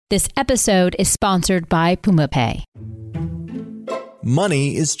This episode is sponsored by PumaPay.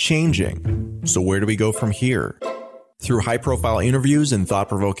 Money is changing. So where do we go from here? Through high-profile interviews and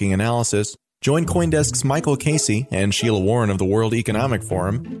thought-provoking analysis, join CoinDesk's Michael Casey and Sheila Warren of the World Economic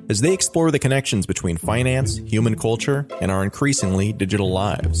Forum as they explore the connections between finance, human culture, and our increasingly digital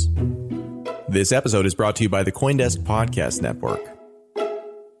lives. This episode is brought to you by the CoinDesk Podcast Network.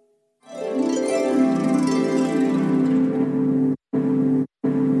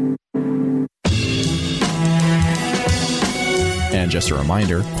 And just a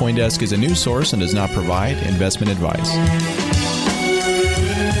reminder, CoinDesk is a news source and does not provide investment advice.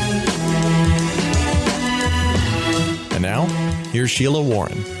 And now, here's Sheila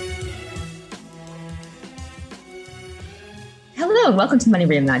Warren. Hello, and welcome to Money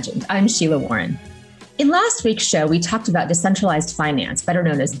Reimagined. I'm Sheila Warren. In last week's show, we talked about decentralized finance, better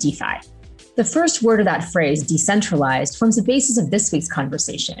known as DeFi. The first word of that phrase, decentralized, forms the basis of this week's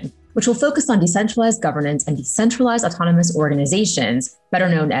conversation, which will focus on decentralized governance and decentralized autonomous organizations, better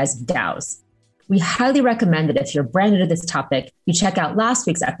known as DAOs. We highly recommend that if you're brand new to this topic, you check out last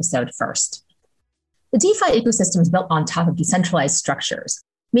week's episode first. The DeFi ecosystem is built on top of decentralized structures,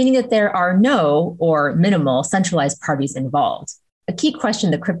 meaning that there are no or minimal centralized parties involved. A key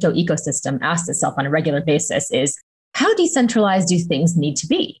question the crypto ecosystem asks itself on a regular basis is, how decentralized do things need to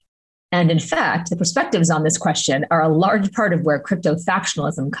be? And in fact, the perspectives on this question are a large part of where crypto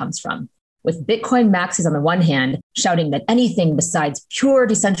factionalism comes from, with Bitcoin maxis on the one hand shouting that anything besides pure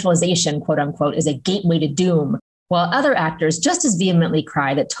decentralization, quote unquote, is a gateway to doom, while other actors just as vehemently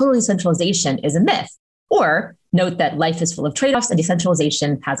cry that total decentralization is a myth, or note that life is full of trade-offs and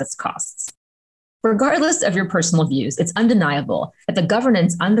decentralization has its costs. Regardless of your personal views, it's undeniable that the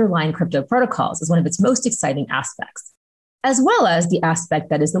governance underlying crypto protocols is one of its most exciting aspects, as well as the aspect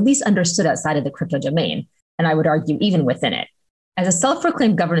that is the least understood outside of the crypto domain, and I would argue even within it. As a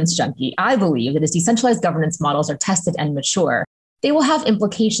self-proclaimed governance junkie, I believe that as decentralized governance models are tested and mature, they will have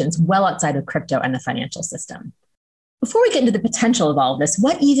implications well outside of crypto and the financial system. Before we get into the potential of all of this,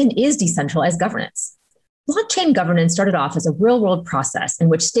 what even is decentralized governance? Blockchain governance started off as a real-world process in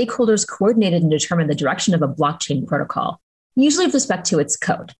which stakeholders coordinated and determined the direction of a blockchain protocol, usually with respect to its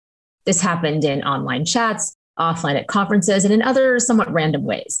code. This happened in online chats, offline at conferences, and in other somewhat random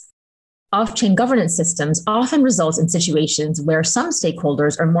ways. Off-chain governance systems often result in situations where some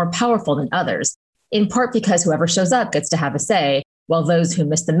stakeholders are more powerful than others, in part because whoever shows up gets to have a say, while those who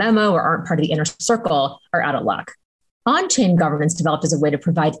miss the memo or aren't part of the inner circle are out of luck. On-chain governance developed as a way to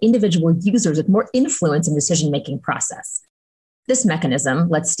provide individual users with more influence in the decision-making process. This mechanism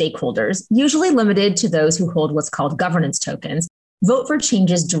lets stakeholders, usually limited to those who hold what's called governance tokens, vote for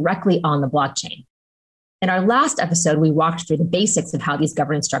changes directly on the blockchain. In our last episode, we walked through the basics of how these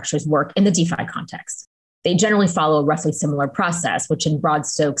governance structures work in the DeFi context. They generally follow a roughly similar process, which in broad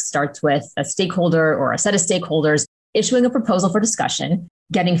strokes starts with a stakeholder or a set of stakeholders issuing a proposal for discussion,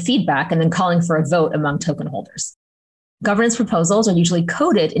 getting feedback, and then calling for a vote among token holders. Governance proposals are usually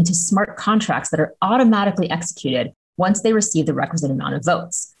coded into smart contracts that are automatically executed once they receive the requisite amount of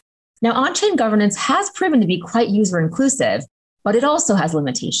votes. Now, on-chain governance has proven to be quite user-inclusive, but it also has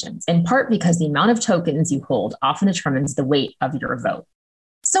limitations, in part because the amount of tokens you hold often determines the weight of your vote.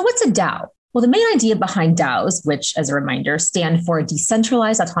 So what's a DAO? Well, the main idea behind DAOs, which, as a reminder, stand for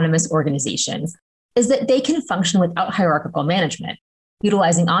decentralized autonomous organizations, is that they can function without hierarchical management,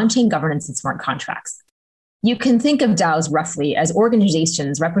 utilizing on-chain governance and smart contracts. You can think of DAOs roughly as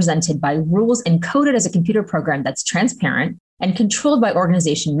organizations represented by rules encoded as a computer program that's transparent and controlled by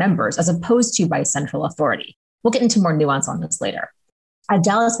organization members as opposed to by central authority. We'll get into more nuance on this later. A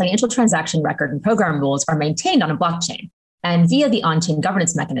DAO's financial transaction record and program rules are maintained on a blockchain, and via the on-chain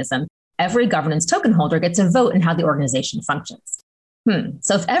governance mechanism, every governance token holder gets a vote in how the organization functions.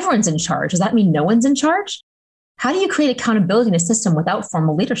 So if everyone's in charge, does that mean no one's in charge? How do you create accountability in a system without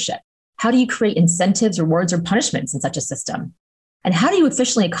formal leadership? How do you create incentives, rewards, or punishments in such a system? And how do you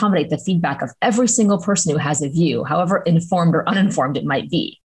efficiently accommodate the feedback of every single person who has a view, however informed or uninformed it might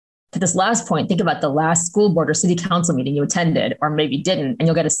be? To this last point, think about the last school board or city council meeting you attended, or maybe didn't, and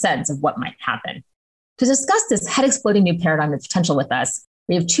you'll get a sense of what might happen. To discuss this head-exploding new paradigm of potential with us,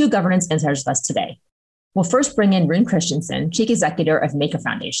 we have two governance insiders with us today. We'll first bring in Rune Christensen, Chief Executive of Maker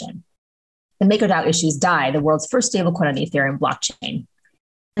Foundation. The MakerDAO issues DAI, the world's first stablecoin on the Ethereum blockchain.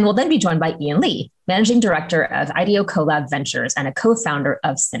 And we'll then be joined by Ian Lee, Managing Director of IDEO Collab Ventures and a co-founder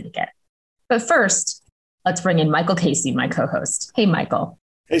of Syndicate. But first, let's bring in Michael Casey, my co-host. Hey, Michael.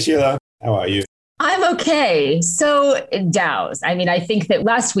 Hey, Sheila. How are you? I'm okay. So DAOs. I think that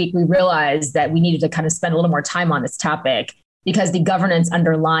last week we realized that we needed to kind of spend a little more time on this topic because the governance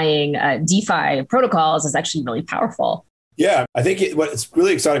underlying DeFi protocols is actually really powerful. Yeah, I think what's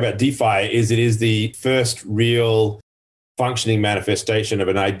really exciting about DeFi is it is the first real functioning manifestation of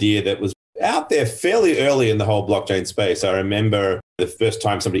an idea that was out there fairly early in the whole blockchain space. I remember the first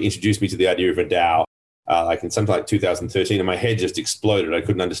time somebody introduced me to the idea of a DAO, like in something like 2013, and my head just exploded. I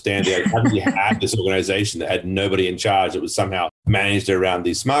couldn't understand it. How did you have this organization that had nobody in charge that was somehow managed around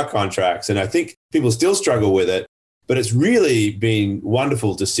these smart contracts? And I think people still struggle with it, but it's really been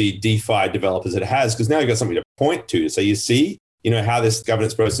wonderful to see DeFi develop as it has, because now you've got something to point to. So you see, how this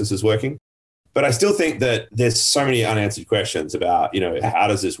governance process is working. But I still think that there's so many unanswered questions about, how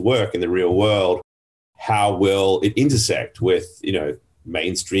does this work in the real world? How will it intersect with,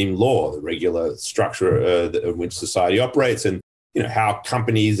 mainstream law, the regular structure in which society operates, and, how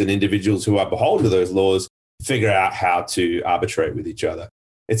companies and individuals who are beholden to those laws figure out how to arbitrate with each other.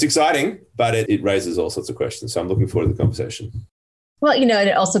 It's exciting, but it raises all sorts of questions. So I'm looking forward to the conversation. Well, and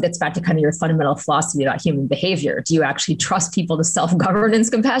it also gets back to kind of your fundamental philosophy about human behavior. Do you actually trust people to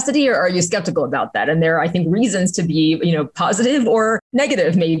self-governance capacity, or are you skeptical about that? And there are, I think, reasons to be, positive or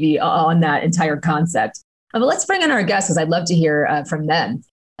negative maybe on that entire concept. But let's bring in our guests, because I'd love to hear from them.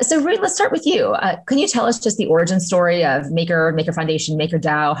 So Reid, let's start with you. Can you tell us just the origin story of Maker, Maker Foundation,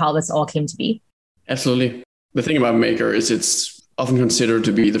 MakerDAO, how this all came to be? Absolutely. The thing about Maker is it's often considered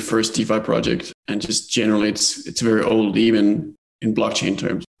to be the first DeFi project. And just generally, it's very old, even in blockchain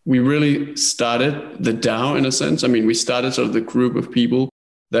terms. We really started the DAO in a sense. I mean, we started sort of the group of people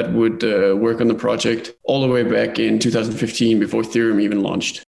that would work on the project all the way back in 2015 before Ethereum even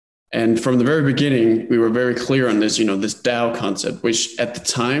launched. And from the very beginning, we were very clear on this, this DAO concept, which at the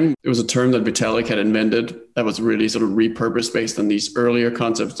time, it was a term that Vitalik had invented that was really sort of repurposed based on these earlier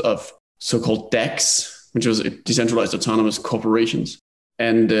concepts of so-called DEX, which was decentralized autonomous corporations.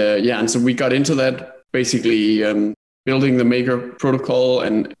 And and so we got into that basically building the Maker protocol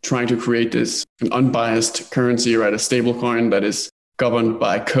and trying to create an unbiased currency, right? A stable coin that is governed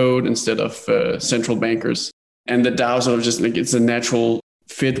by code instead of central bankers. And the DAO sort of just like, it's a natural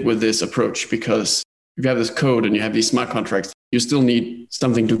fit with this approach, because if you have this code and you have these smart contracts, you still need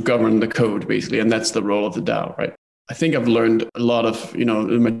something to govern the code basically. And that's the role of the DAO, right? I think I've learned a lot of, the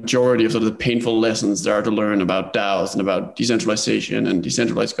majority of sort of the painful lessons there are to learn about DAOs and about decentralization and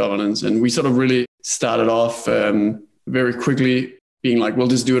decentralized governance. And we sort of really started off very quickly being like, we'll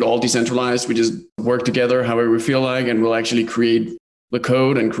just do it all decentralized. We just work together however we feel like, and we'll actually create the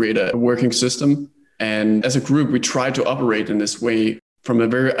code and create a working system. And as a group, we tried to operate in this way from a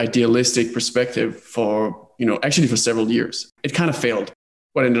very idealistic perspective for several years. It kind of failed.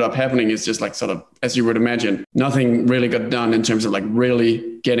 What ended up happening is just like sort of, as you would imagine, nothing really got done in terms of like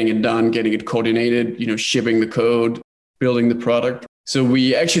really getting it done, getting it coordinated, shipping the code, building the product. So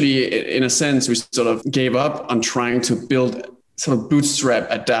we actually, in a sense, we sort of gave up on trying to build, sort of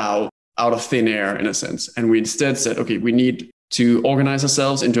bootstrap a DAO out of thin air, in a sense. And we instead said, okay, we need to organize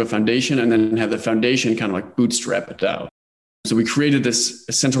ourselves into a foundation and then have the foundation kind of like bootstrap a DAO. So we created this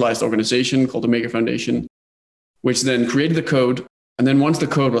centralized organization called the Maker Foundation, which then created the code. And then once the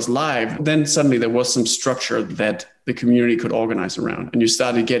code was live, then suddenly there was some structure that the community could organize around. And you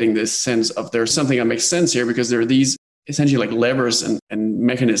started getting this sense of there's something that makes sense here, because there are these essentially like levers and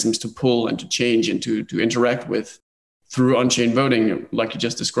mechanisms to pull and to change and to interact with through on-chain voting, like you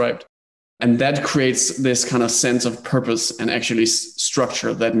just described. And that creates this kind of sense of purpose and actually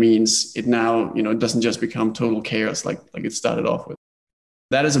structure. That means it now, it doesn't just become total chaos like it started off with.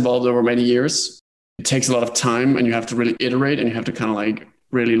 That has evolved over many years. It takes a lot of time, and you have to really iterate, and you have to kind of like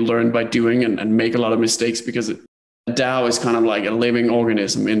really learn by doing and make a lot of mistakes, because a DAO is kind of like a living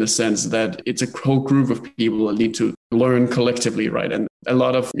organism in the sense that it's a whole group of people that need to learn collectively, right? And a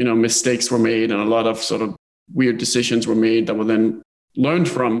lot of, mistakes were made, and a lot of sort of weird decisions were made that were then learned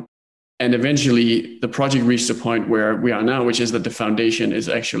from. And eventually the project reached a point where we are now, which is that the foundation is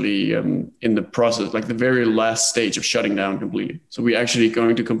actually in the process, like the very last stage of shutting down completely. So we're actually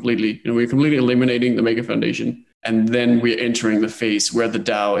going to we're completely eliminating the Maker Foundation. And then we're entering the phase where the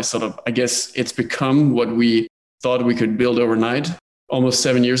DAO is sort of, I guess it's become what we thought we could build overnight almost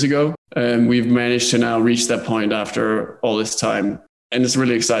 7 years ago. And we've managed to now reach that point after all this time. And it's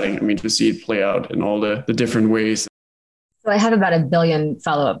really exciting, to see it play out in all the different ways. So I have about 1 billion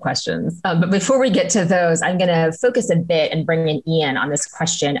follow-up questions. But before we get to those, I'm going to focus a bit and bring in Ian on this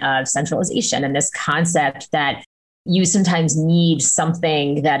question of centralization and this concept that you sometimes need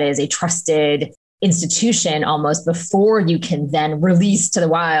something that is a trusted institution almost before you can then release to the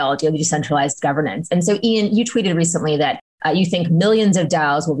wild decentralized governance. And so, Ian, you tweeted recently that you think millions of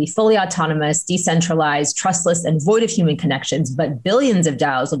DAOs will be fully autonomous, decentralized, trustless, and void of human connections, but billions of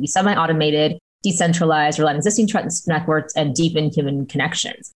DAOs will be semi-automated, decentralized, rely on existing trust networks, and deepen human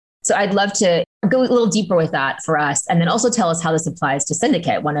connections. So I'd love to go a little deeper with that for us, and then also tell us how this applies to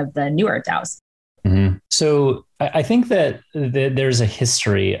Syndicate, one of the newer DAOs. Mm-hmm. So I think that there's a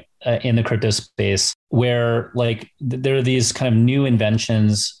history in the crypto space where like there are these kind of new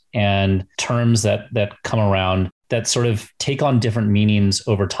inventions and terms that come around that sort of take on different meanings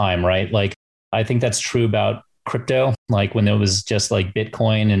over time, right? Like I think that's true about crypto. Like when it was just like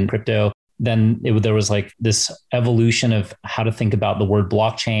Bitcoin and crypto, then there was like this evolution of how to think about the word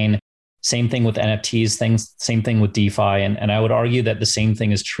blockchain. Same thing with NFTs, same thing with DeFi. And I would argue that the same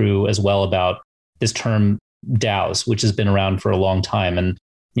thing is true as well about this term DAOs, which has been around for a long time. And,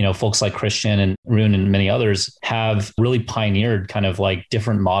 you know, folks like Christian and Rune and many others have really pioneered kind of like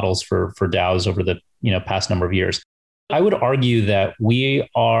different models for DAOs over the, you know, past number of years. I would argue that we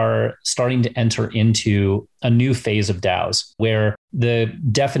are starting to enter into a new phase of DAOs where the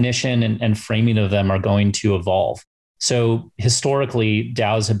definition and framing of them are going to evolve. So historically,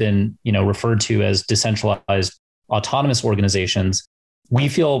 DAOs have been, you know, referred to as decentralized autonomous organizations. We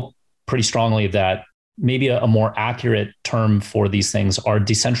feel pretty strongly that maybe a more accurate term for these things are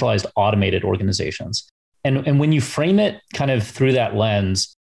decentralized automated organizations. And when you frame it kind of through that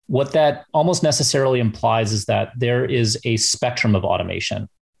lens, what that almost necessarily implies is that there is a spectrum of automation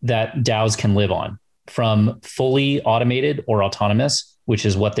that DAOs can live on, from fully automated or autonomous, which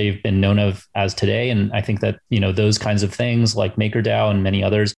is what they've been known of as today. And I think that, you know, those kinds of things like MakerDAO and many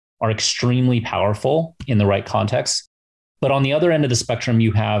others are extremely powerful in the right context. But on the other end of the spectrum,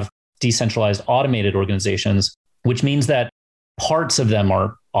 you have decentralized automated organizations, which means that parts of them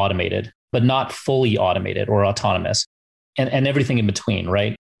are automated, but not fully automated or autonomous, and everything in between,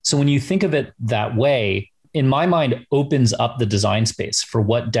 right? So when you think of it that way, in my mind, opens up the design space for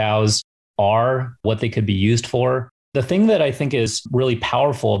what DAOs are, what they could be used for. The thing that I think is really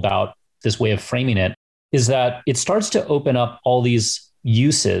powerful about this way of framing it is that it starts to open up all these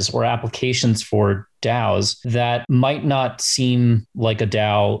uses or applications for DAOs that might not seem like a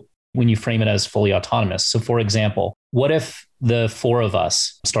DAO when you frame it as fully autonomous. So for example, what if the four of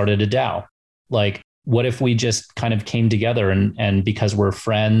us started a DAO? Like, what if we just kind of came together and because we're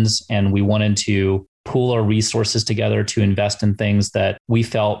friends and we wanted to pool our resources together to invest in things that we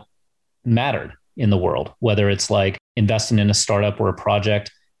felt mattered in the world, whether it's like investing in a startup or a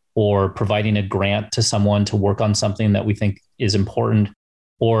project or providing a grant to someone to work on something that we think is important,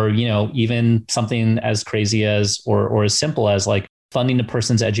 or, you know, even something as crazy as or as simple as like funding a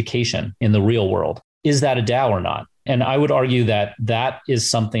person's education in the real world. Is that a DAO or not? And I would argue that that is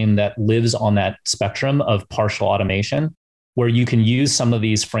something that lives on that spectrum of partial automation, where you can use some of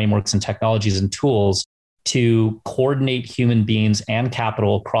these frameworks and technologies and tools to coordinate human beings and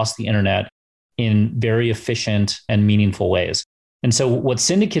capital across the internet in very efficient and meaningful ways. And so what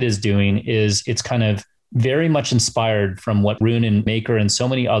Syndicate is doing is it's kind of very much inspired from what Rune and Maker and so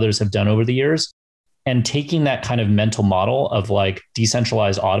many others have done over the years, and taking that kind of mental model of like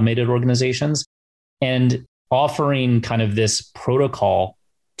decentralized automated organizations and offering kind of this protocol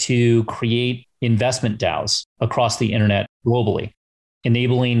to create investment DAOs across the internet globally,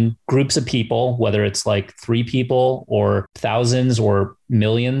 enabling groups of people, whether it's like 3 people or thousands or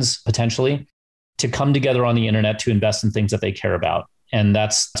millions potentially, to come together on the internet to invest in things that they care about. And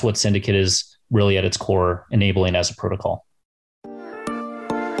that's what Syndicate is really at its core, enabling as a protocol.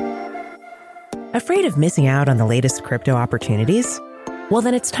 Afraid of missing out on the latest crypto opportunities? Well,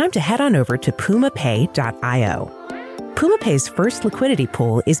 then it's time to head on over to PumaPay.io. PumaPay's first liquidity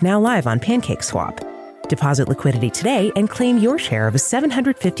pool is now live on PancakeSwap. Deposit liquidity today and claim your share of a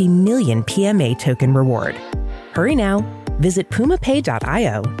 750 million PMA token reward. Hurry now. Visit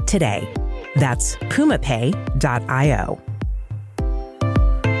PumaPay.io today. That's PumaPay.io.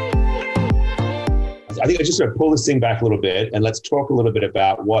 I think I just want to pull this thing back a little bit and let's talk a little bit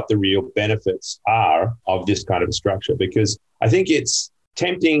about what the real benefits are of this kind of a structure, because I think it's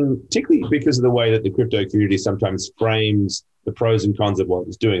tempting, particularly because of the way that the crypto community sometimes frames the pros and cons of what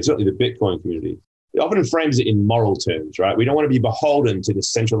it's doing. Certainly the Bitcoin community. It often frames it in moral terms, right? We don't want to be beholden to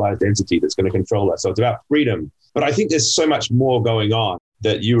this centralized entity that's going to control us. So it's about freedom. But I think there's so much more going on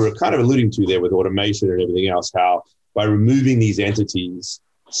that you were kind of alluding to there with automation and everything else, how by removing these entities,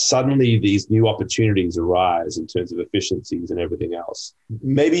 suddenly these new opportunities arise in terms of efficiencies and everything else.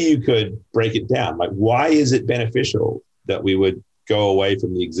 Maybe you could break it down. Like, why is it beneficial that we would go away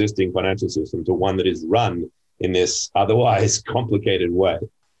from the existing financial system to one that is run in this otherwise complicated way?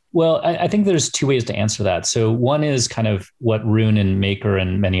 Well, I think there's 2 ways to answer that. So one is kind of what Rune and Maker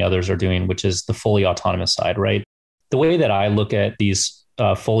and many others are doing, which is the fully autonomous side, right? The way that I look at these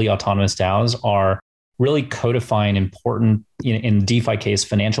fully autonomous DAOs are really codifying important, in DeFi case,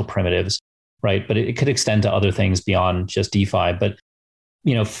 financial primitives, right? But it could extend to other things beyond just DeFi. But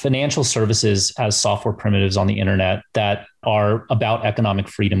financial services as software primitives on the internet that are about economic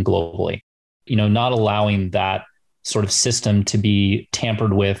freedom globally, not allowing that sort of system to be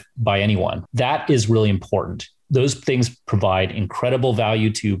tampered with by anyone. That is really important. Those things provide incredible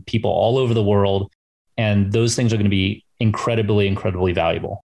value to people all over the world. And those things are going to be incredibly, incredibly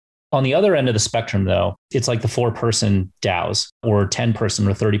valuable. On the other end of the spectrum, though, it's like the 4-person DAOs or 10-person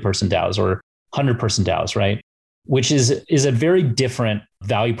or 30-person DAOs or 100-person DAOs, right? Which is a very different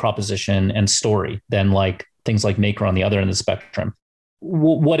value proposition and story than like things like Maker on the other end of the spectrum.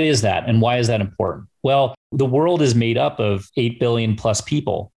 What is that? And why is that important? Well, the world is made up of 8 billion plus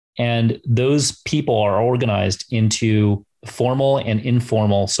people. And those people are organized into formal and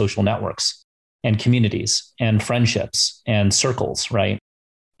informal social networks and communities and friendships and circles, right?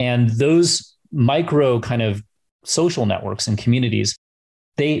 And those micro kind of social networks and communities,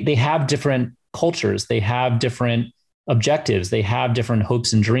 they have different cultures, they have different objectives, they have different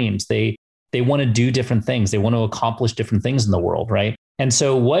hopes and dreams. They want to do different things. They want to accomplish different things in the world, right? And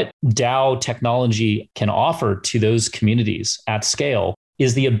so what DAO technology can offer to those communities at scale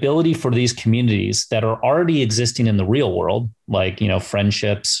is the ability for these communities that are already existing in the real world, like,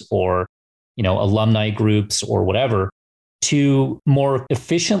 friendships or, alumni groups or whatever, to more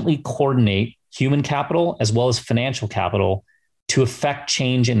efficiently coordinate human capital as well as financial capital to affect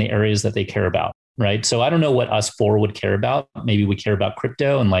change in the areas that they care about, right? So I don't know what us four would care about. Maybe we care about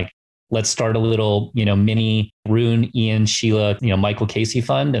crypto and like, let's start a little, mini Rune, Ian, Sheila, Michael Casey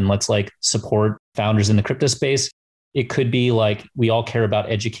fund, and let's like support founders in the crypto space. It could be like, we all care about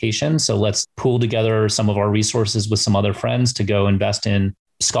education. So let's pool together some of our resources with some other friends to go invest in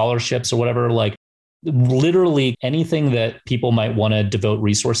scholarships or whatever. Like literally anything that people might want to devote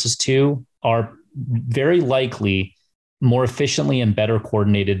resources to are very likely more efficiently and better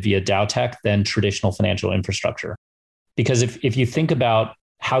coordinated via DAO tech than traditional financial infrastructure. Because if you think about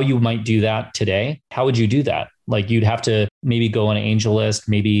how you might do that today, how would you do that? Like you'd have to maybe go on AngelList,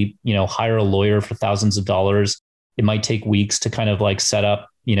 maybe, hire a lawyer for thousands of dollars. It might take weeks to kind of like set up,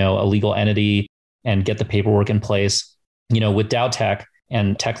 a legal entity and get the paperwork in place. With DAO tech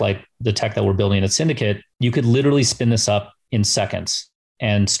and tech like the tech that we're building at Syndicate, you could literally spin this up in seconds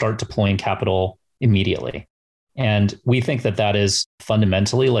and start deploying capital immediately. And we think that that is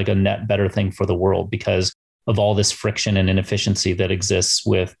fundamentally like a net better thing for the world because of all this friction and inefficiency that exists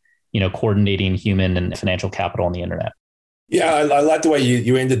with, coordinating human and financial capital on the internet. Yeah, I like the way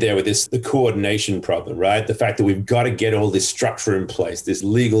you ended there with the coordination problem, right? The fact that we've got to get all this structure in place, this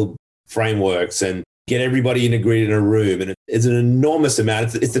legal frameworks and get everybody integrated in a room. And it's an enormous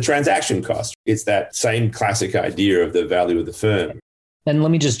amount. It's the transaction cost. It's that same classic idea of the value of the firm. And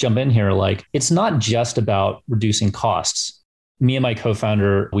let me just jump in here. Like, it's not just about reducing costs. Me and my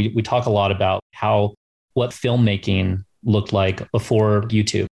co-founder, we talk a lot about what filmmaking looked like before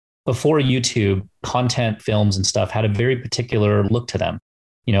YouTube. Before YouTube, content, films and stuff had a very particular look to them.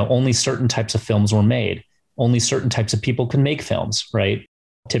 Only certain types of films were made. Only certain types of people could make films, right?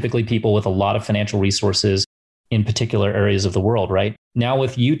 Typically people with a lot of financial resources in particular areas of the world, right? Now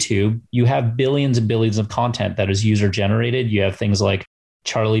with YouTube, you have billions and billions of content that is user generated. You have things like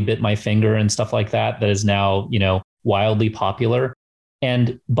Charlie Bit My Finger and stuff like that is now, wildly popular.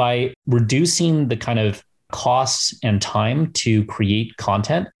 And by reducing the kind of costs and time to create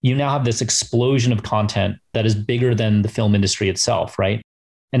content, you now have this explosion of content that is bigger than the film industry itself, right?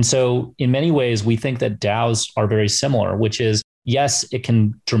 And so in many ways, we think that DAOs are very similar, which is, yes, it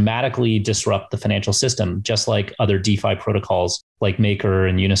can dramatically disrupt the financial system, just like other DeFi protocols like Maker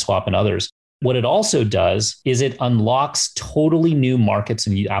and Uniswap and others. What it also does is it unlocks totally new markets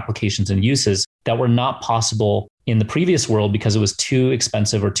and applications and uses that were not possible in the previous world because it was too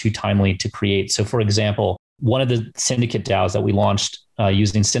expensive or too timely to create. So for example, one of the Syndicate DAOs that we launched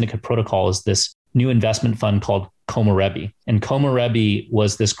using Syndicate Protocol is this new investment fund called Komorebi. And Komorebi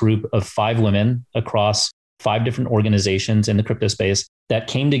was this group of 5 women across 5 different organizations in the crypto space that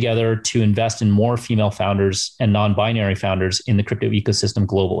came together to invest in more female founders and non-binary founders in the crypto ecosystem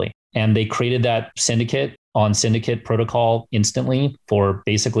globally. And they created that syndicate on Syndicate Protocol instantly for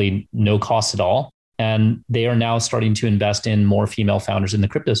basically no cost at all. And they are now starting to invest in more female founders in the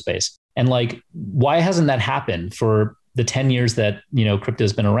crypto space. And like, why hasn't that happened for the 10 years that, crypto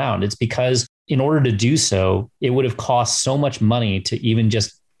has been around? It's because in order to do so, it would have cost so much money to even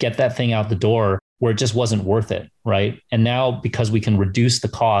just get that thing out the door where it just wasn't worth it, right? And now because we can reduce the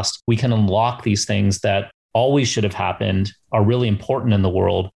cost, we can unlock these things that always should have happened, are really important in the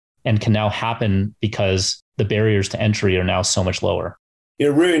world, and can now happen because the barriers to entry are now so much lower.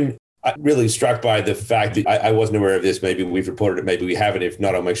 Rune, I'm really struck by the fact that I wasn't aware of this. Maybe we've reported it, maybe we haven't. If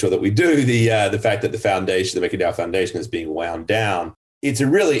not, I'll make sure that we do. The fact that the foundation, the MakerDAO Foundation, is being wound down. it's a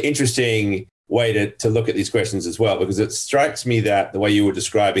really interesting way to look at these questions as well, because it strikes me that the way you were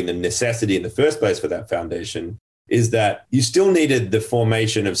describing the necessity in the first place for that foundation is that you still needed the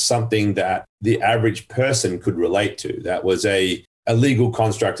formation of something that the average person could relate to. That was a legal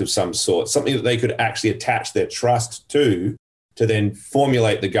construct of some sort, something that they could actually attach their trust to then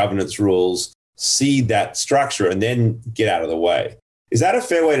formulate the governance rules, seed that structure, and then get out of the way. Is that a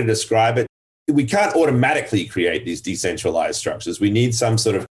fair way to describe it? We can't automatically create these decentralized structures. We need some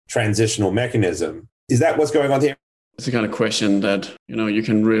sort of transitional mechanism. Is that what's going on here? It's the kind of question that, you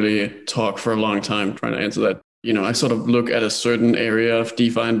can really talk for a long time trying to answer that. I sort of look at a certain area of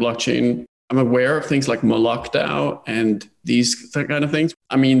DeFi and blockchain. I'm aware of things like Moloch DAO and these kind of things.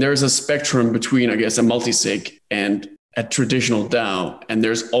 I mean, there's a spectrum between, I guess, a multi-sig and a traditional DAO. And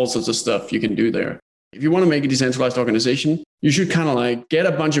there's all sorts of stuff you can do there. If you want to make a decentralized organization, you should kind of like get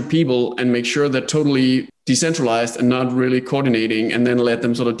a bunch of people and make sure they're totally decentralized and not really coordinating, and then let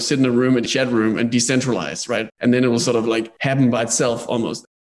them sort of sit in a room, in a chat room, and decentralize, right? And then it will sort of like happen by itself almost.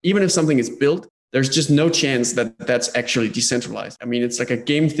 Even if something is built, there's just no chance that that's actually decentralized. I mean, it's like a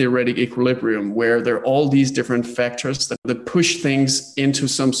game theoretic equilibrium where there are all these different factors that push things into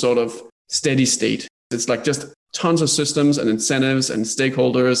some sort of steady state. It's like just tons of systems and incentives and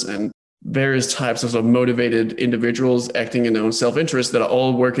stakeholders and various types of, sort of motivated individuals acting in their own self-interest that are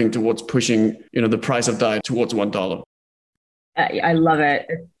all working towards pushing, the price of DAI towards $1. I love it.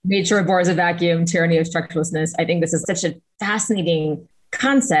 Nature abhors a vacuum, tyranny of structurelessness. I think this is such a fascinating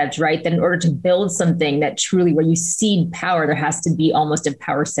concept, right? That in order to build something that truly, where you seed power, there has to be almost a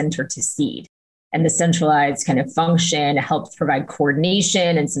power center to seed. And the centralized kind of function helps provide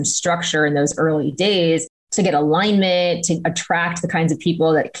coordination and some structure in those early days to get alignment, to attract the kinds of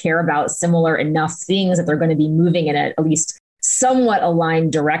people that care about similar enough things that they're going to be moving in at least somewhat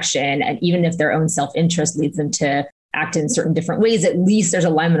aligned direction. And even if their own self-interest leads them to act in certain different ways, at least there's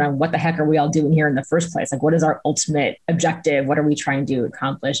alignment on what the heck are we all doing here in the first place? Like, what is our ultimate objective? What are we trying to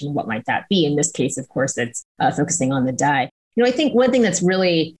accomplish? And what might that be? In this case, of course, it's focusing on the DAI. I think one thing that's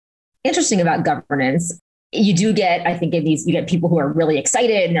really interesting about governance, you do get, I think, you get people who are really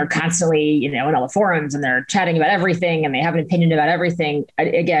excited and they're constantly, in all the forums and they're chatting about everything and they have an opinion about everything.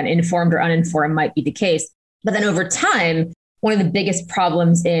 Again, informed or uninformed might be the case. But then over time, one of the biggest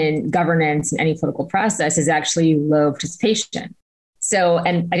problems in governance and any political process is actually low participation. So,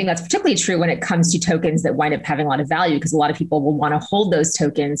 and I think that's particularly true when it comes to tokens that wind up having a lot of value, because a lot of people will want to hold those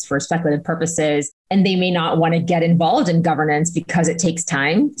tokens for speculative purposes, and they may not want to get involved in governance because it takes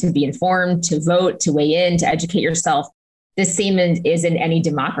time to be informed, to vote, to weigh in, to educate yourself. The same is in any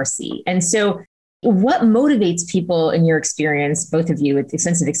democracy. And so what motivates people, in your experience, both of you with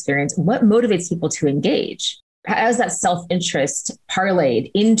extensive experience, what motivates people to engage? How is that self-interest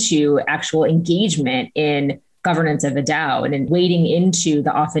parlayed into actual engagement in governance of a DAO and in wading into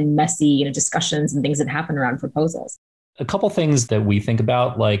the often messy discussions and things that happen around proposals? A couple things that we think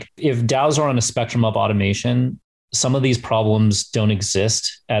about, like if DAOs are on a spectrum of automation, some of these problems don't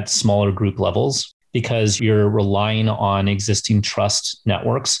exist at smaller group levels because you're relying on existing trust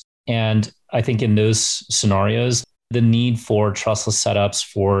networks. And I think in those scenarios, the need for trustless setups,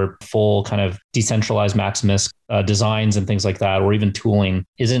 for full kind of decentralized Maximus designs and things like that, or even tooling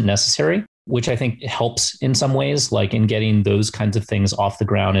isn't necessary, which I think helps in some ways, like in getting those kinds of things off the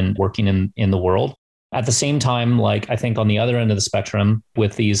ground and working in the world. At the same time, like I think on the other end of the spectrum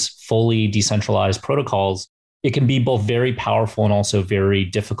with these fully decentralized protocols, it can be both very powerful and also very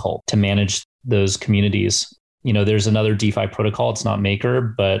difficult to manage those communities. There's another DeFi protocol, it's not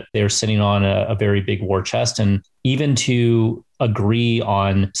Maker, but they're sitting on a very big war chest. And even to agree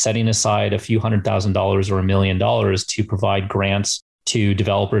on setting aside a few $100,000 or $1 million to provide grants to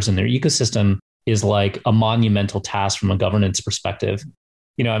developers in their ecosystem is like a monumental task from a governance perspective.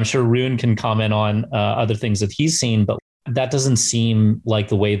 I'm sure Rune can comment on other things that he's seen, but that doesn't seem like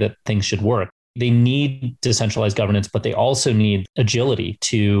the way that things should work. They need decentralized governance, but they also need agility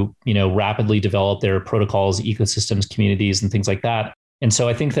to, rapidly develop their protocols, ecosystems, communities, and things like that. And so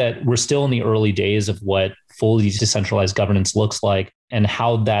I think that we're still in the early days of what fully decentralized governance looks like and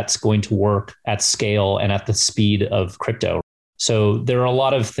how that's going to work at scale and at the speed of crypto. So there are a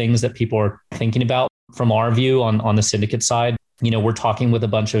lot of things that people are thinking about from our view on the syndicate side. We're talking with a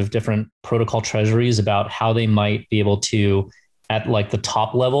bunch of different protocol treasuries about how they might be able to, at like the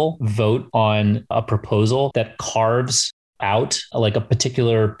top level, vote on a proposal that carves out like a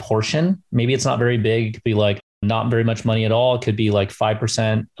particular portion. Maybe it's not very big. It could be like not very much money at all. It could be like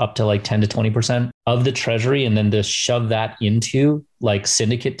 5% up to like 10 to 20% of the treasury. And then to shove that into like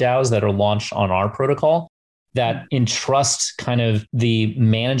syndicate DAOs that are launched on our protocol that entrust kind of the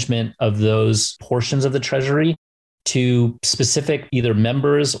management of those portions of the treasury to specific either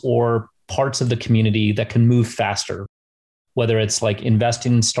members or parts of the community that can move faster, whether it's like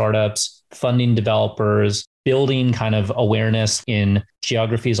investing in startups, funding developers, building kind of awareness in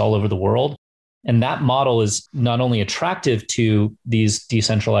geographies all over the world. And that model is not only attractive to these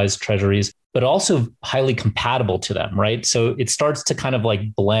decentralized treasuries, but also highly compatible to them, right? So it starts to kind of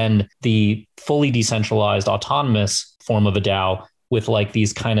like blend the fully decentralized autonomous form of a DAO with like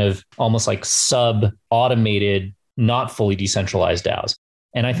these kind of almost like sub-automated, not fully decentralized DAOs.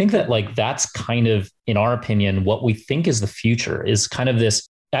 And I think that like that's kind of, in our opinion, what we think is the future is kind of this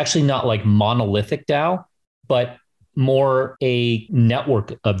actually not like monolithic DAO, but more a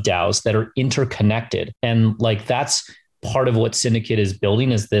network of DAOs that are interconnected. And like that's part of what Syndicate is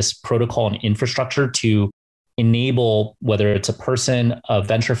building is this protocol and infrastructure to enable, whether it's a person, a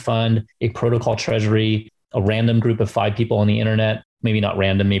venture fund, a protocol treasury, a random group of 5 people on the internet, maybe not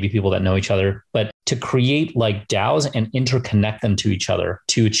random, maybe people that know each other, but to create like DAOs and interconnect them to each other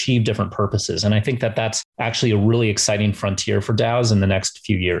to achieve different purposes. And I think that that's actually a really exciting frontier for DAOs in the next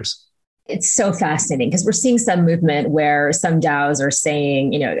few years. It's so fascinating because we're seeing some movement where some DAOs are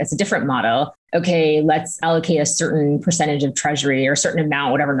saying, it's a different model. Okay, let's allocate a certain percentage of treasury or a certain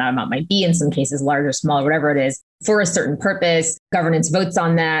amount, whatever that amount might be, in some cases, large or small, whatever it is, for a certain purpose. Governance votes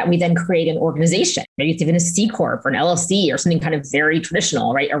on that. We then create an organization. Maybe it's even a C Corp or an LLC or something kind of very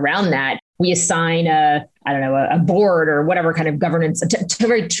traditional, right? Around that, we assign a board or whatever kind of governance, a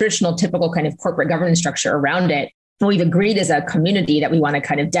very traditional, typical kind of corporate governance structure around it. We've agreed as a community that we want to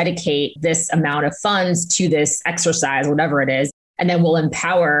kind of dedicate this amount of funds to this exercise, whatever it is, and then we'll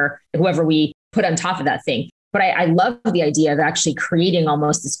empower whoever we put on top of that thing. But I love the idea of actually creating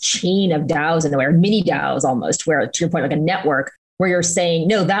almost this chain of DAOs in a way, or mini DAOs almost, where, to your point, like a network, where you're saying,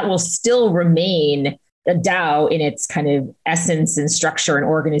 no, that will still remain a DAO in its kind of essence and structure and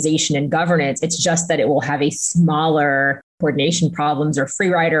organization and governance. It's just that it will have a smaller coordination problems or free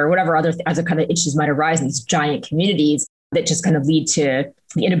rider or whatever other kind of issues might arise in these giant communities that just kind of lead to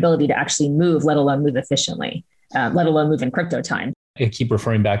the inability to actually move, let alone move efficiently, let alone move in crypto time. I keep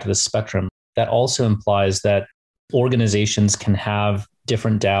referring back to the spectrum. That also implies that organizations can have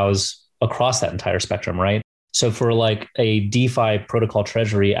different DAOs across that entire spectrum, right? So for like a DeFi protocol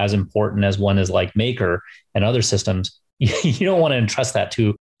treasury, as important as one is like Maker and other systems, you don't want to entrust that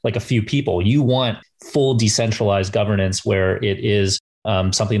to like a few people. You want full decentralized governance where it is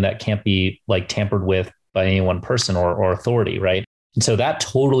something that can't be like tampered with by any one person or authority, right? And so that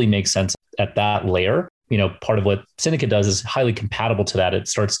totally makes sense at that layer. Part of what Syndicate does is highly compatible to that. It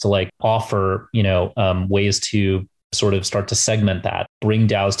starts to like offer, ways to sort of start to segment that, bring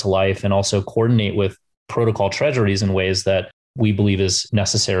DAOs to life, and also coordinate with protocol treasuries in ways that we believe is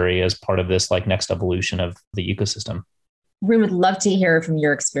necessary as part of this like next evolution of the ecosystem. Rune, would love to hear from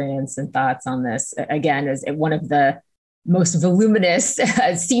your experience and thoughts on this. Again, as one of the most voluminous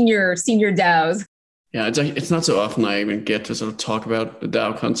senior DAOs. Yeah, it's not so often I even get to sort of talk about the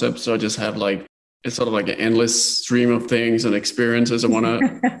DAO concept. So I just have it's sort of like an endless stream of things and experiences I want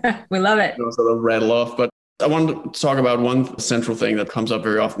to we love it. Sort of rattle off. But I want to talk about one central thing that comes up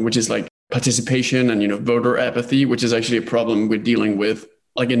very often, which is like participation and, voter apathy, which is actually a problem we're dealing with.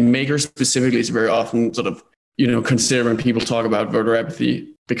 Like in Maker specifically, it's very often sort of, consider when people talk about voter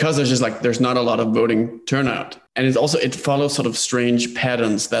apathy, because there's not a lot of voting turnout. And it follows sort of strange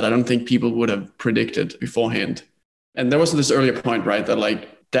patterns that I don't think people would have predicted beforehand. And there was this earlier point, right, that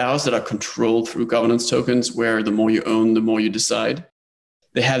like DAOs that are controlled through governance tokens, where the more you own, the more you decide,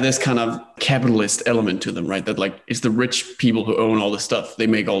 they have this kind of capitalist element to them, right? That like it's the rich people who own all the stuff. They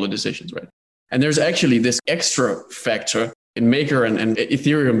make all the decisions, right? And there's actually this extra factor in Maker and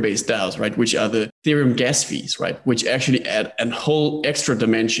Ethereum-based DAOs, right? Which are the Ethereum gas fees, right? Which actually add a whole extra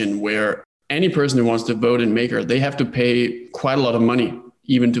dimension where any person who wants to vote in Maker, they have to pay quite a lot of money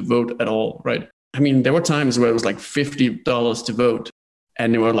even to vote at all, right? I mean, there were times where it was like $50 to vote.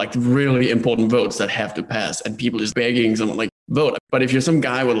 And there were like really important votes that have to pass, and people just begging someone like vote. But if you're some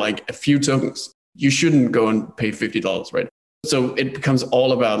guy with like a few tokens, you shouldn't go and pay $50, right? So it becomes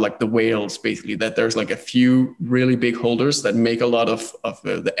all about like the whales, basically, that there's like a few really big holders that make a lot of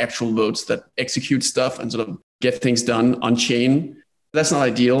the actual votes that execute stuff and sort of get things done on chain. That's not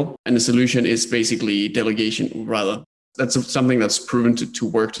ideal. And the solution is basically delegation, rather. That's something that's proven to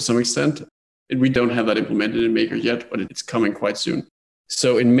work to some extent. We don't have that implemented in Maker yet, but it's coming quite soon.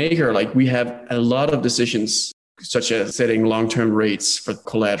 So in Maker, like we have a lot of decisions, such as setting long-term rates for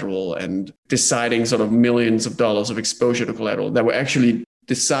collateral and deciding sort of millions of dollars of exposure to collateral that were actually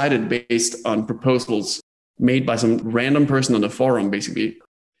decided based on proposals made by some random person on the forum, basically.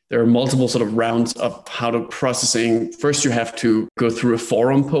 There are multiple sort of rounds of how to processing. First, you have to go through a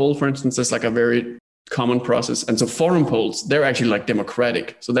forum poll, for instance. That's like a very common process. And so forum polls, they're actually like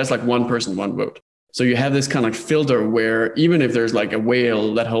democratic. So that's like one person, one vote. So you have this kind of like filter where even if there's like a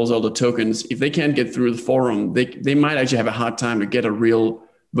whale that holds all the tokens, if they can't get through the forum, they might actually have a hard time to get a real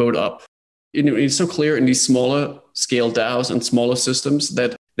vote up. It's so clear in these smaller scale DAOs and smaller systems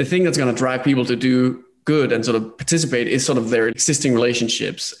that the thing that's going to drive people to do good and sort of participate is sort of their existing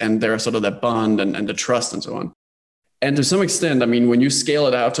relationships and their sort of that bond and the trust and so on. And to some extent, I mean, when you scale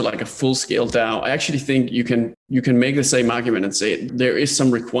it out to like a full scale DAO, I actually think you can make the same argument and say there is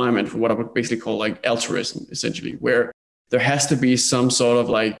some requirement for what I would basically call like altruism, essentially, where there has to be some sort of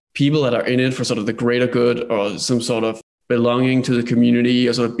like people that are in it for sort of the greater good or some sort of belonging to the community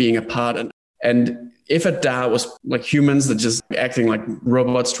or sort of being a part. And if a DAO was like humans that just acting like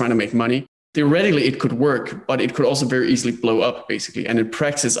robots trying to make money, theoretically it could work, but it could also very easily blow up basically. And in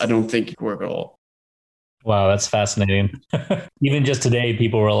practice, I don't think it could work at all. Wow, that's fascinating. Even just today,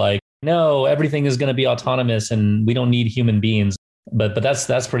 people were like, no, everything is going to be autonomous and we don't need human beings. But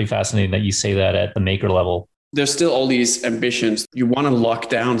that's pretty fascinating that you say that at the maker level. There's still all these ambitions. You want to lock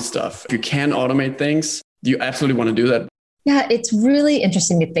down stuff. If you can automate things, you absolutely want to do that. Yeah, it's really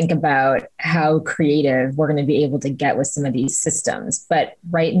interesting to think about how creative we're going to be able to get with some of these systems. But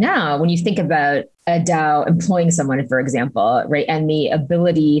right now, when you think about a DAO employing someone, for example, right, and the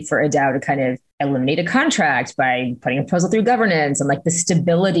ability for a DAO to kind of eliminate a contract by putting a proposal through governance and like the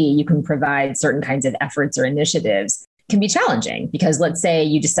stability you can provide certain kinds of efforts or initiatives can be challenging. Because let's say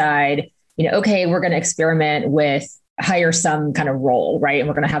you decide, okay, we're going to experiment with hire some kind of role, right? And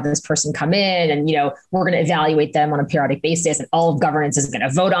we're going to have this person come in and, we're going to evaluate them on a periodic basis and all of governance is going to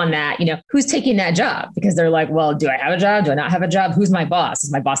vote on that. Who's taking that job? Because they're like, well, do I have a job? Do I not have a job? Who's my boss?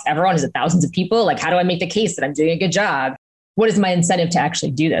 Is my boss everyone? Is it thousands of people? Like, how do I make the case that I'm doing a good job? What is my incentive to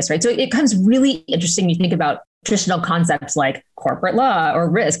actually do this, right? So it becomes really interesting. You think about traditional concepts like corporate law or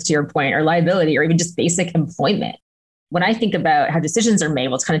risk, to your point, or liability, or even just basic employment. When I think about how decisions are made,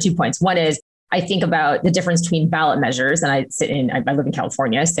 well, it's kind of 2 points. One is I think about the difference between ballot measures, and I live in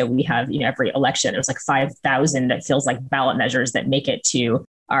California, so we have, every election, there's like 5,000 that feels like ballot measures that make it to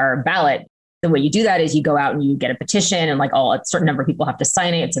our ballot. The way you do that is you go out and you get a petition and like a certain number of people have to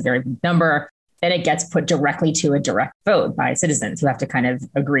sign it. It's a very big number. Then it gets put directly to a direct vote by citizens who have to kind of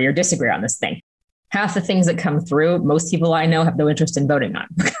agree or disagree on this thing. Half the things that come through, most people I know have no interest in voting on.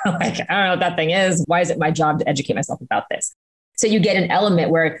 Like, I don't know what that thing is. Why is it my job to educate myself about this? So you get an element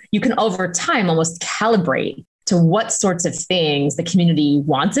where you can over time almost calibrate to what sorts of things the community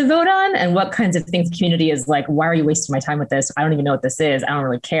wants to vote on and what kinds of things the community is like, why are you wasting my time with this? I don't even know what this is. I don't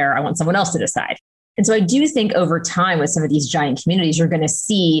really care. I want someone else to decide. And so I do think over time with some of these giant communities, you're going to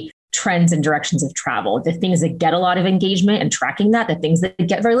see trends and directions of travel, the things that get a lot of engagement and tracking that, the things that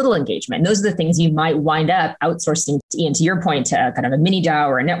get very little engagement. And those are the things you might wind up outsourcing, Ian, to your point, to kind of a mini DAO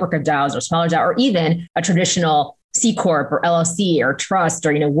or a network of DAOs or smaller DAO, or even a traditional C Corp or LLC or trust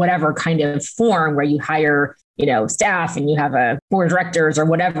or, whatever kind of form where you hire, staff and you have a board of directors or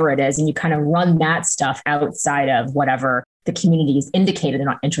whatever it is. And you kind of run that stuff outside of whatever the community is indicated they're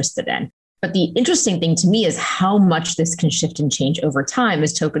not interested in. But the interesting thing to me is how much this can shift and change over time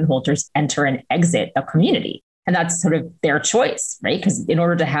as token holders enter and exit a community. And that's sort of their choice, right? Because in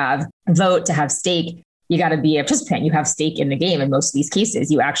order to have vote, to have stake, you got to be a participant. You have stake in the game. In most of these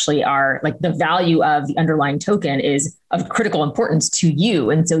cases, you actually are like the value of the underlying token is of critical importance to you.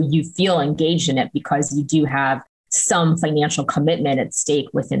 And so you feel engaged in it because you do have some financial commitment at stake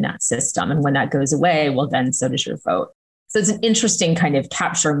within that system. And when that goes away, well, then so does your vote. So it's an interesting kind of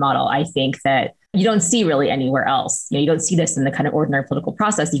capture model, I think, that you don't see really anywhere else. You don't see this in the kind of ordinary political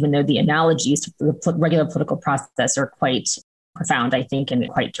process, even though the analogies to the regular political process are quite profound, I think, and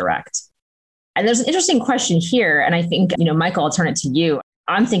quite direct. And there's an interesting question here. And I think, Michael, I'll turn it to you.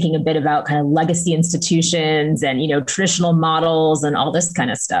 I'm thinking a bit about kind of legacy institutions and, traditional models and all this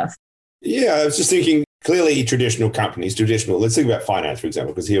kind of stuff. Yeah, I was just thinking clearly traditional companies, let's think about finance, for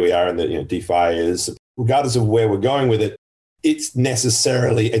example, because here we are in the DeFi is, regardless of where we're going with it, it's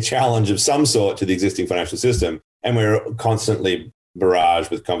necessarily a challenge of some sort to the existing financial system. And we're constantly barraged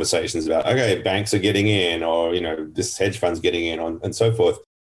with conversations about, okay, banks are getting in or, this hedge fund's getting in and so forth.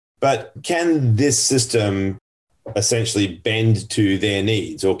 But can this system essentially bend to their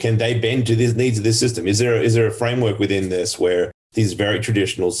needs, or can they bend to the needs of this system? Is there a framework within this where these very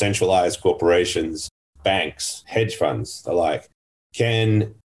traditional centralized corporations, banks, hedge funds, the like,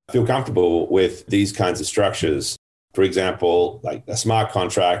 can feel comfortable with these kinds of structures? For example, like a smart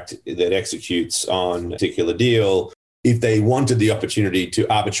contract that executes on a particular deal, if they wanted the opportunity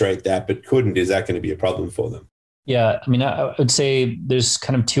to arbitrate that but couldn't, is that going to be a problem for them? Yeah, I mean, I would say there's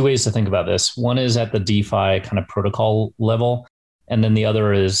kind of two ways to think about this. One is at the DeFi kind of protocol level. And then the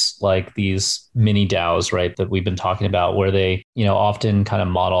other is like these mini DAOs, right, that we've been talking about, where they, often kind of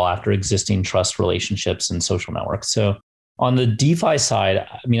model after existing trust relationships and social networks. So on the DeFi side,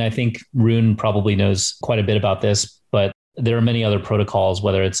 I mean, I think Rune probably knows quite a bit about this, but there are many other protocols,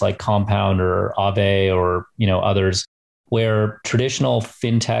 whether it's like Compound or Aave or, others, where traditional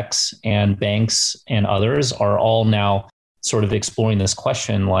fintechs and banks and others are all now sort of exploring this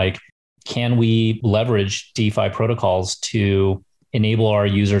question, like, can we leverage DeFi protocols to enable our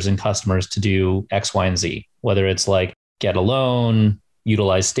users and customers to do X, Y, and Z, whether it's like get a loan,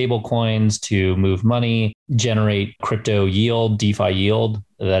 utilize stable coins to move money, generate crypto yield, DeFi yield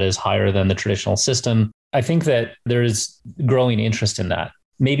that is higher than the traditional system. I think that there is growing interest in that.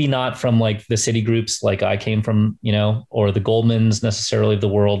 Maybe not from like the Citigroups like I came from, or the Goldmans necessarily of the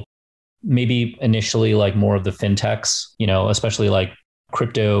world. Maybe initially like more of the fintechs, especially like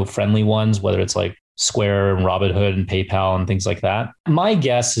crypto friendly ones, whether it's like Square and Robinhood and PayPal and things like that. My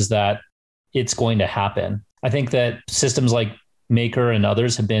guess is that it's going to happen. I think that systems like Maker and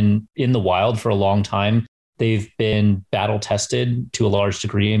others have been in the wild for a long time. They've been battle tested to a large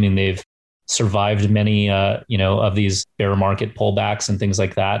degree. I mean, they've survived many, of these bear market pullbacks and things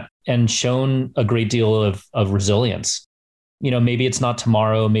like that, and shown a great deal of resilience. Maybe it's not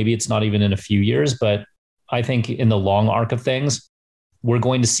tomorrow, maybe it's not even in a few years, but I think in the long arc of things, we're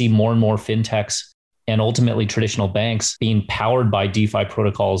going to see more and more fintechs and ultimately traditional banks being powered by DeFi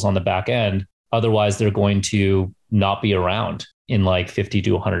protocols on the back end. Otherwise, they're going to not be around in like 50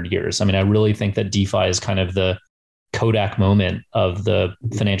 to 100 years. I mean, I really think that DeFi is kind of the Kodak moment of the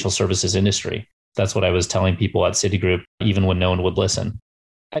financial services industry. That's what I was telling people at Citigroup, even when no one would listen.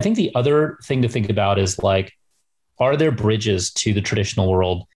 I think the other thing to think about is like, are there bridges to the traditional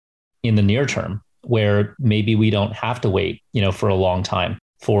world in the near term where maybe we don't have to wait, for a long time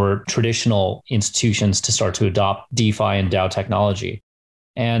for traditional institutions to start to adopt DeFi and DAO technology?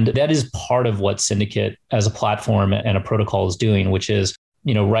 And that is part of what Syndicate as a platform and a protocol is doing, which is,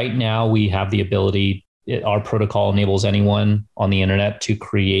 right now we have the ability, our protocol enables anyone on the internet to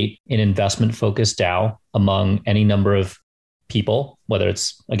create an investment focused DAO among any number of people, whether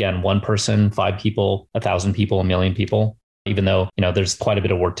it's, again, one person, 5 people, 1,000 people, 1 million people, even though, there's quite a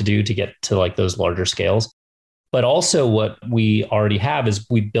bit of work to do to get to like those larger scales. But also what we already have is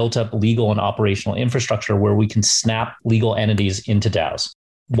we built up legal and operational infrastructure where we can snap legal entities into DAOs.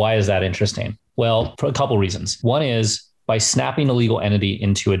 Why is that interesting? Well, for a couple of reasons. One is by snapping a legal entity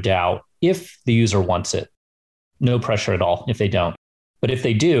into a DAO, if the user wants it, no pressure at all if they don't. But if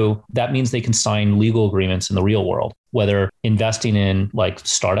they do, that means they can sign legal agreements in the real world, whether investing in like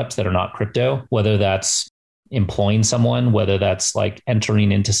startups that are not crypto, whether that's employing someone, whether that's like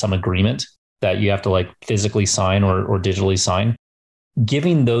entering into some agreement that you have to like physically sign or digitally sign.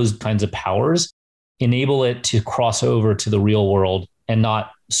 Giving those kinds of powers enable it to cross over to the real world and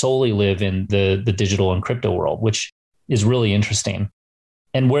not solely live in the digital and crypto world, which is really interesting.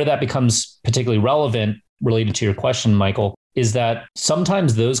 And where that becomes particularly relevant, related to your question, Michael, is that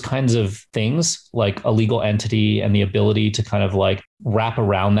sometimes those kinds of things, like a legal entity and the ability to kind of like wrap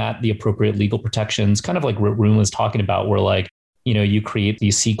around that, the appropriate legal protections, kind of like what Rune was talking about, where like, you create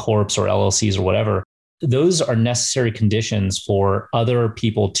these C Corps or LLCs or whatever, those are necessary conditions for other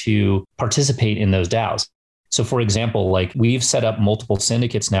people to participate in those DAOs. So for example, like we've set up multiple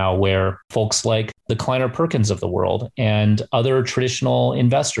syndicates now where folks like the Kleiner Perkins of the world and other traditional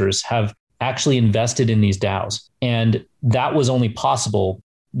investors have actually invested in these DAOs. And that was only possible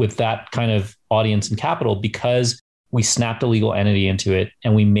with that kind of audience and capital because we snapped a legal entity into it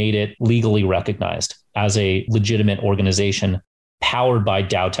and we made it legally recognized as a legitimate organization powered by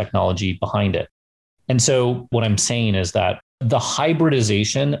DAO technology behind it. And so what I'm saying is that the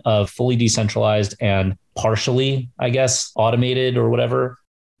hybridization of fully decentralized and partially, I guess, automated or whatever,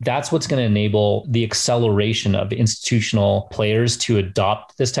 that's what's going to enable the acceleration of institutional players to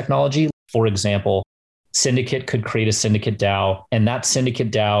adopt this technology. For example, Syndicate could create a Syndicate DAO, and that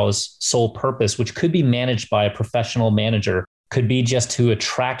Syndicate DAO's sole purpose, which could be managed by a professional manager, could be just to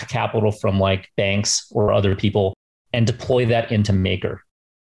attract capital from like banks or other people and deploy that into Maker.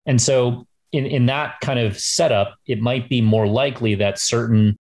 And so in that kind of setup, it might be more likely that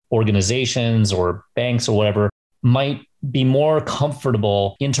certain organizations or banks or whatever might be more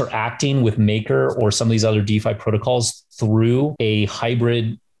comfortable interacting with Maker or some of these other DeFi protocols through a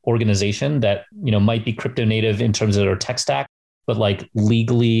hybrid organization that, might be crypto native in terms of their tech stack, but like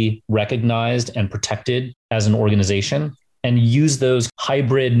legally recognized and protected as an organization, and use those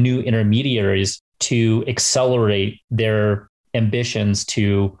hybrid new intermediaries to accelerate their ambitions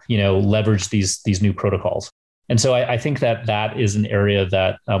to, leverage these new protocols. And so I think that is an area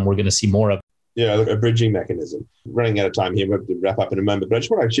that we're going to see more of. Yeah, a bridging mechanism. Running out of time here, we have to wrap up in a moment, but I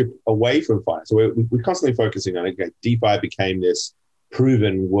just want to shift away from finance. So we're constantly focusing on, okay, DeFi became this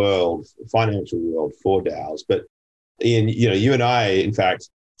proven world, financial world for DAOs. But Ian, you and I, in fact,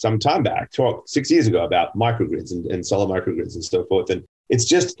 some time back, talked 6 years ago about microgrids and solar microgrids and so forth. And it's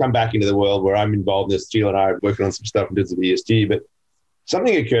just come back into the world where I'm involved in this. Sheila and I are working on some stuff in terms of ESG, but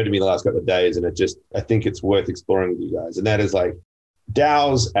something occurred to me the last couple of days, and I think it's worth exploring with you guys. And that is like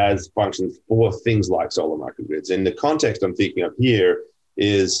DAOs as functions for things like solar microgrids. And the context I'm thinking of here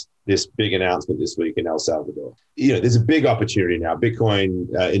is this big announcement this week in El Salvador. There's a big opportunity now. Bitcoin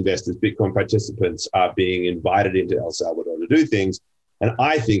investors, Bitcoin participants are being invited into El Salvador to do things. And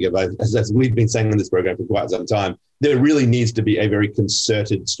I think, as we've been saying on this program for quite some time, there really needs to be a very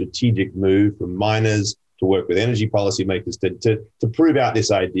concerted strategic move from miners to work with energy policymakers to prove out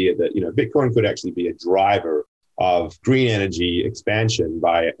this idea that, Bitcoin could actually be a driver of green energy expansion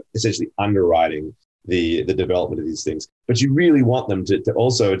by essentially underwriting the development of these things. But you really want them to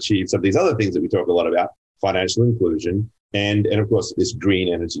also achieve some of these other things that we talk a lot about, financial inclusion, and of course, this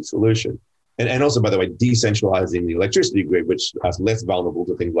green energy solution. And also, by the way, decentralizing the electricity grid, which is less vulnerable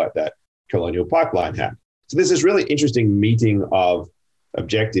to things like that Colonial Pipeline hack. So there's this really interesting meeting of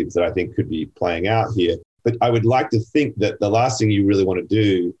objectives that I think could be playing out here. But I would like to think that the last thing you really want to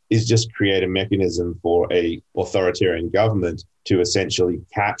do is just create a mechanism for a authoritarian government to essentially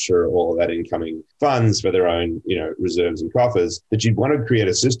capture all of that incoming funds for their own, reserves and coffers. That you'd want to create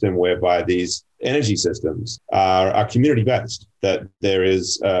a system whereby these energy systems are community-based, that there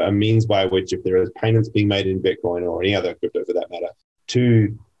is a means by which, if there is payments being made in Bitcoin or any other crypto for that matter,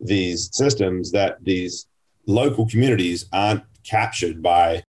 to these systems, that these local communities aren't captured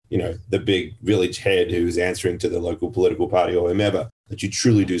by the big village head who's answering to the local political party or whomever, that you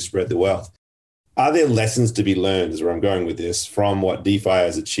truly do spread the wealth. Are there lessons to be learned, is where I'm going with this, from what DeFi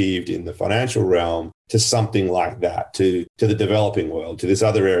has achieved in the financial realm to something like that, to the developing world, to this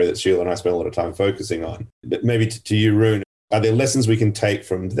other area that Sheila and I spent a lot of time focusing on? But maybe to you, Rune, are there lessons we can take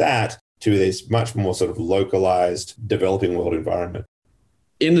from that to this much more sort of localized developing world environment?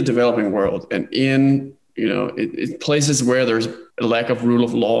 In the developing world and in places where there's a lack of rule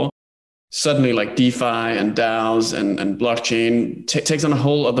of law, suddenly like DeFi and DAOs and blockchain takes on a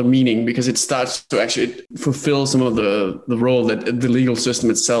whole other meaning, because it starts to actually fulfill some of the role that the legal system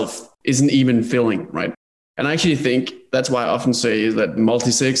itself isn't even filling, right? And I actually think that's why I often say that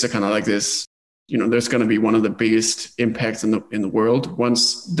multi-sigs are kind of like this, there's going to be one of the biggest impacts in the world.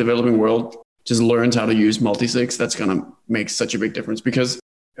 Once developing world just learns how to use multi-sigs, that's going to make such a big difference. Because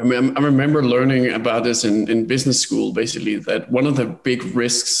I remember learning about this in business school, basically, that one of the big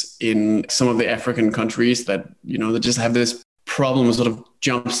risks in some of the African countries that, that just have this problem of sort of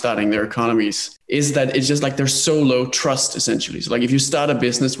jump starting their economies is that it's just like there's so low trust, essentially. So like if you start a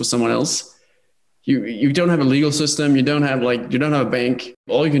business with someone else, you don't have a legal system, you don't have a bank.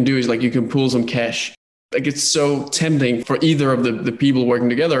 All you can do is you can pull some cash. Like it's so tempting for either of the people working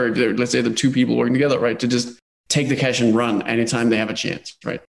together, let's say the two people working together, right, to just take the cash and run anytime they have a chance,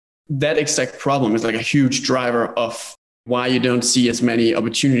 right? That exact problem is like a huge driver of why you don't see as many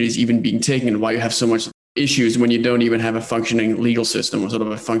opportunities even being taken, and why you have so much issues when you don't even have a functioning legal system or sort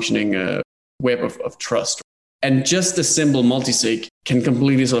of a functioning web of trust. And just a simple multi-sig can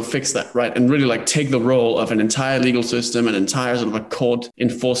completely sort of fix that, right? And really take the role of an entire legal system, an entire sort of a court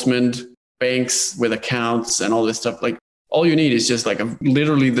enforcement, banks with accounts and all this stuff. All you need is just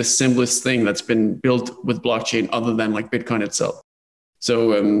literally the simplest thing that's been built with blockchain other than Bitcoin itself.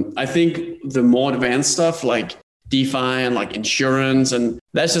 So I think the more advanced stuff like DeFi and insurance, and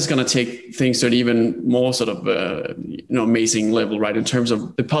that's just going to take things to an even more sort of amazing level, right? In terms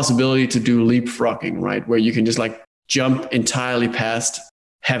of the possibility to do leapfrogging, right? Where you can just jump entirely past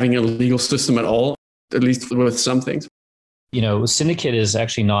having a legal system at all, at least with some things. Syndicate is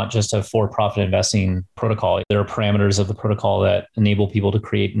actually not just a for-profit investing protocol. There are parameters of the protocol that enable people to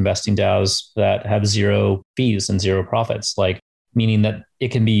create investing DAOs that have zero fees and zero profits, meaning that it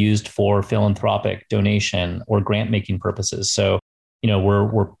can be used for philanthropic donation or grant-making purposes. So,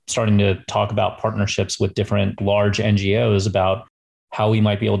 we're starting to talk about partnerships with different large NGOs about how we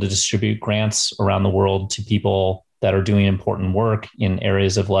might be able to distribute grants around the world to people that are doing important work in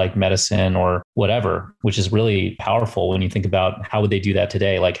areas of medicine or whatever, which is really powerful when you think about how would they do that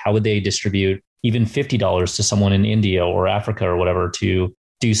today? How would they distribute even $50 to someone in India or Africa or whatever to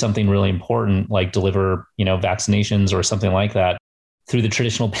do something really important, like deliver, vaccinations or something like that through the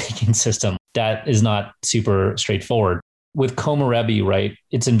traditional banking system? That is not super straightforward. With Komarebi, right,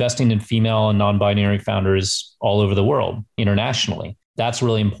 it's investing in female and non-binary founders all over the world, internationally. That's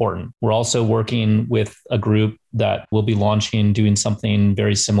really important. We're also working with a group that will be launching, doing something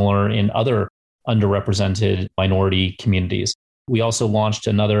very similar in other underrepresented minority communities. We also launched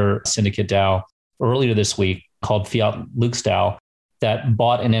another syndicate DAO earlier this week called Fiat Lux DAO that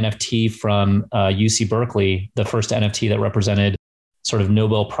bought an NFT from UC Berkeley, the first NFT that represented sort of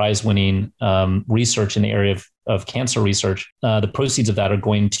Nobel Prize winning research in the area of cancer research. The proceeds of that are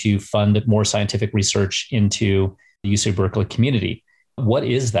going to fund more scientific research into the UC Berkeley community. What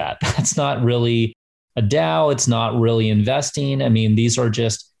is that? That's not really a DAO. It's not really investing. I mean, these are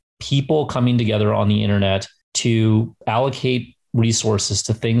just people coming together on the internet to allocate resources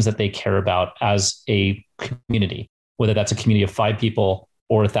to things that they care about as a community, whether that's a community of 5 people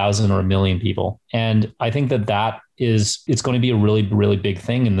or 1,000 or 1 million people. And I think it's going to be a really, really big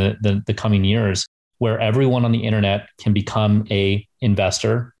thing in the coming years, where everyone on the internet can become a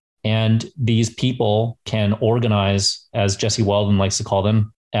investor. And these people can organize, as Jesse Weldon likes to call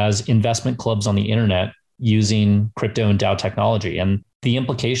them, as investment clubs on the internet using crypto and DAO technology. And the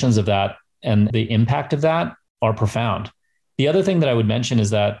implications of that and the impact of that are profound. The other thing that I would mention is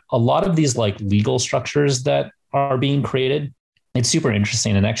that a lot of these like legal structures that are being created, it's super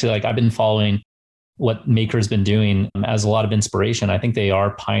interesting. And actually, like I've been following what Maker's been doing as a lot of inspiration. I think they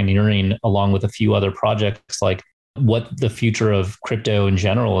are pioneering, along with a few other projects, like what the future of crypto in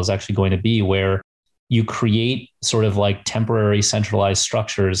general is actually going to be, where you create sort of like temporary centralized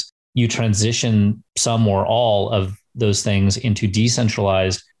structures, you transition some or all of those things into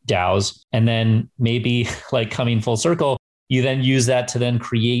decentralized DAOs, and then maybe like coming full circle, you then use that to then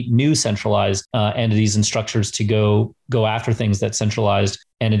create new centralized entities and structures to go after things that centralized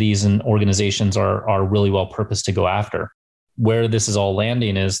entities and organizations are really well purposed to go after. Where this is all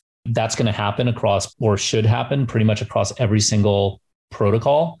landing is that's going to happen across, or should happen pretty much across every single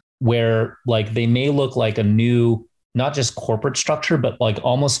protocol, where like they may look like a new, not just corporate structure, but like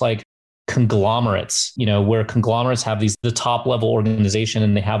almost like conglomerates, where conglomerates have the top level organization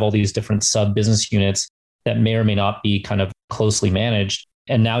and they have all these different sub business units that may or may not be kind of closely managed.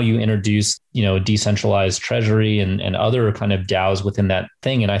 And now you introduce, decentralized treasury and other kind of DAOs within that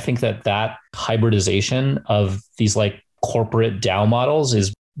thing. And I think that hybridization of these like corporate DAO models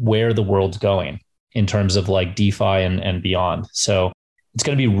is where the world's going in terms of like DeFi and beyond. So it's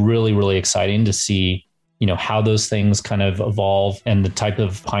going to be really, really exciting to see, how those things kind of evolve, and the type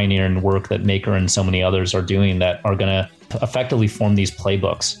of pioneering work that Maker and so many others are doing that are going to effectively form these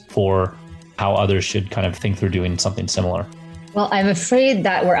playbooks for how others should kind of think through doing something similar. Well, I'm afraid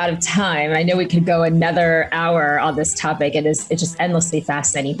that we're out of time. I know we could go another hour on this topic. It's just endlessly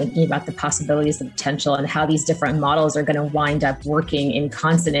fascinating thinking about the possibilities, and potential, and how these different models are going to wind up working in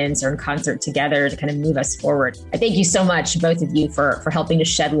consonance or in concert together to kind of move us forward. I thank you so much, both of you, for helping to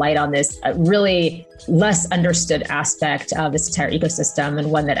shed light on this really less understood aspect of this entire ecosystem, and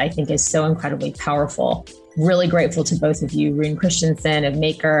one that I think is so incredibly powerful. Really grateful to both of you, Rune Christensen of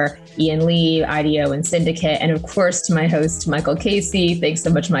Maker, Ian Lee, IDEO and Syndicate, and of course to my host, Michael Casey. Thanks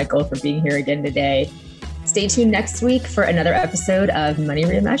so much, Michael, for being here again today. Stay tuned next week for another episode of Money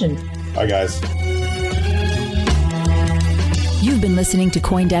Reimagined. Bye, guys. You've been listening to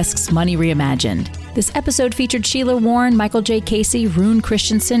CoinDesk's Money Reimagined. This episode featured Sheila Warren, Michael J. Casey, Rune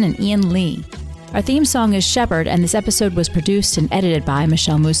Christensen, and Ian Lee. Our theme song is Shepherd, and this episode was produced and edited by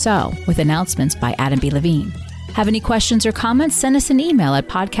Michelle Mousseau, with announcements by Adam B. Levine. Have any questions or comments? Send us an email at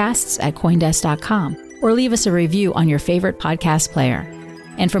podcasts@coindesk.com, or leave us a review on your favorite podcast player.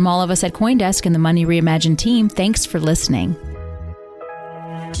 And from all of us at CoinDesk and the Money Reimagined team, thanks for listening.